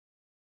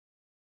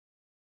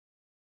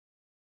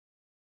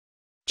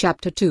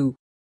Chapter 2.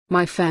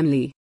 My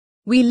family.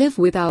 We live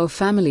with our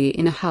family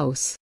in a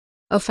house.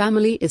 A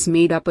family is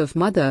made up of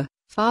mother,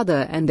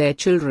 father and their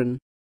children.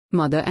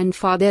 Mother and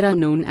father are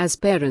known as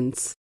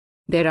parents.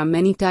 There are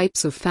many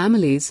types of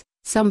families.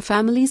 Some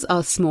families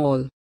are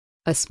small.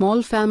 A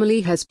small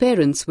family has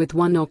parents with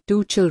 1 or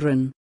 2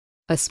 children.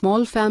 A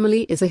small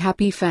family is a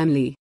happy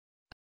family.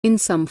 In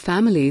some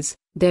families,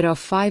 there are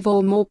 5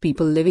 or more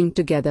people living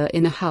together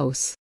in a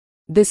house.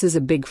 This is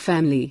a big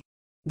family.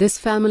 This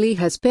family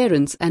has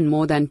parents and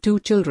more than 2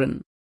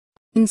 children.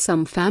 In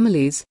some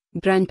families,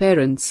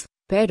 grandparents,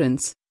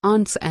 parents,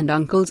 aunts and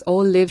uncles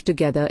all live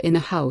together in a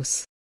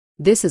house.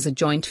 This is a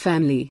joint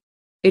family.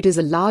 It is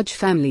a large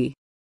family.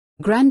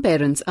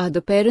 Grandparents are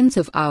the parents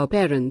of our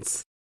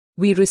parents.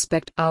 We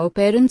respect our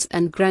parents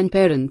and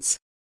grandparents.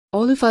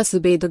 All of us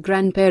obey the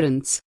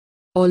grandparents.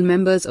 All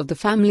members of the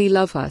family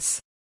love us.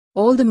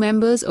 All the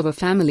members of a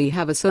family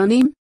have a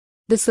surname.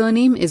 The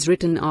surname is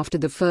written after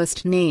the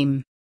first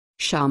name.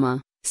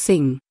 Sharma,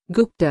 Singh,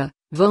 Gupta,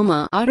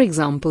 Verma are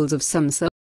examples of some surnames.